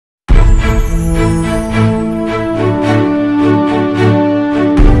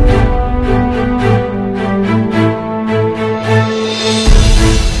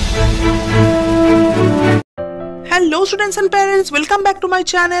and parents, welcome back to my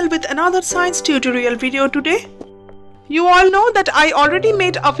channel with another science tutorial video today. You all know that I already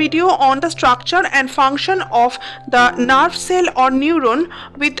made a video on the structure and function of the nerve cell or neuron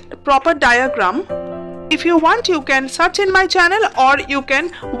with proper diagram. If you want, you can search in my channel or you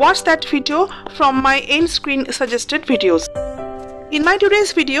can watch that video from my end screen suggested videos. In my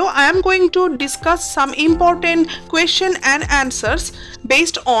today's video, I am going to discuss some important question and answers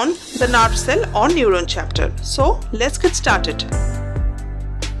based on the nerve cell or neuron chapter. So let's get started.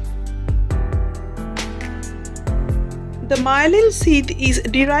 The myelin sheath is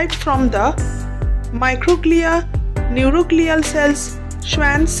derived from the microglia, neuroglial cells,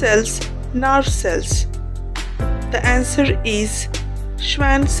 Schwann cells, nerve cells. The answer is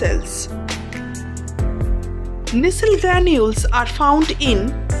Schwann cells. Nissl granules are found in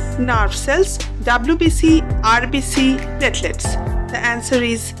nerve cells, WBC, RBC, platelets. The answer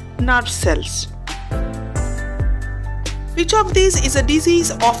is nerve cells. Which of these is a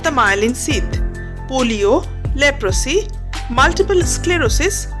disease of the myelin sheath? Polio, leprosy, multiple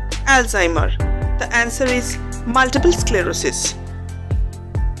sclerosis, Alzheimer. The answer is multiple sclerosis.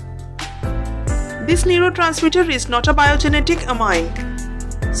 This neurotransmitter is not a biogenetic amine.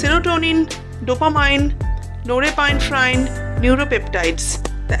 Serotonin, dopamine, norepinephrine, neuropeptides.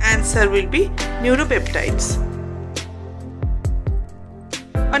 The answer will be neuropeptides.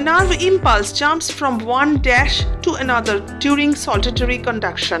 A nerve impulse jumps from one dash to another during solitary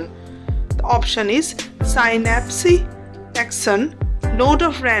conduction. The option is synapse, axon, node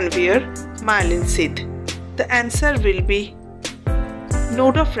of Ranvier, myelin sheath. The answer will be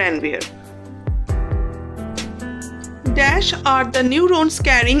node of Ranvier. Dash are the neurons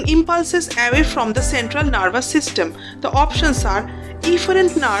carrying impulses away from the central nervous system. The options are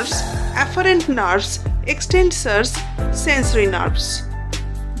efferent nerves, afferent nerves, extensors, sensory nerves.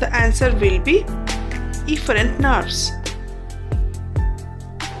 The answer will be efferent nerves.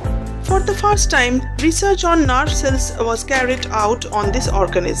 For the first time, research on nerve cells was carried out on these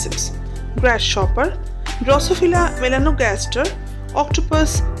organisms: grasshopper, Drosophila melanogaster,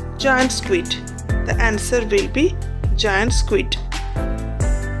 octopus, giant squid. The answer will be giant squid.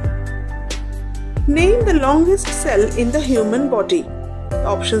 Name the longest cell in the human body. The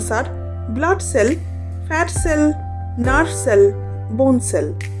options are blood cell, fat cell, nerve cell, bone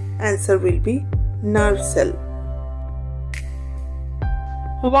cell. Answer will be nerve cell.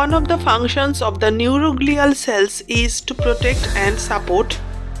 One of the functions of the neuroglial cells is to protect and support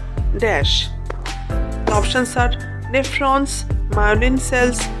dash. The options are nephrons, myelin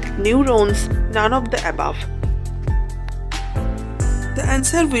cells, neurons, none of the above. The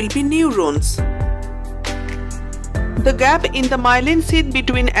answer will be neurons. The gap in the myelin sheath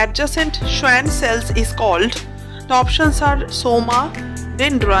between adjacent Schwann cells is called. The options are soma,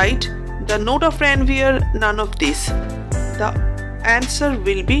 dendrite, the node of Ranvier, none of these. The answer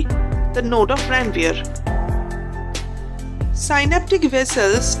will be the node of Ranvier. Synaptic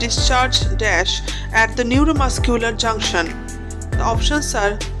vessels discharge dash at the neuromuscular junction. The options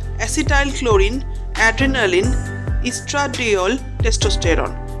are acetylcholine, adrenaline, estradiol,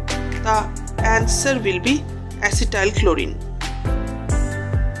 testosterone. The answer will be acetylcholine.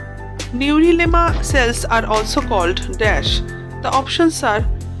 Neurolemma cells are also called dash. The options are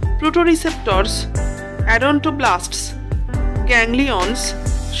protoreceptors, odontoblasts, ganglions,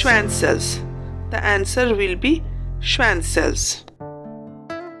 Schwann cells. The answer will be Schwann cells.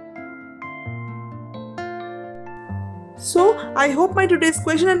 So, I hope my today's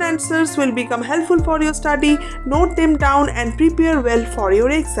question and answers will become helpful for your study. Note them down and prepare well for your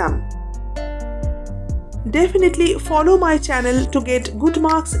exam. Definitely follow my channel to get good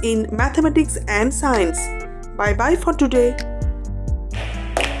marks in mathematics and science. Bye bye for today.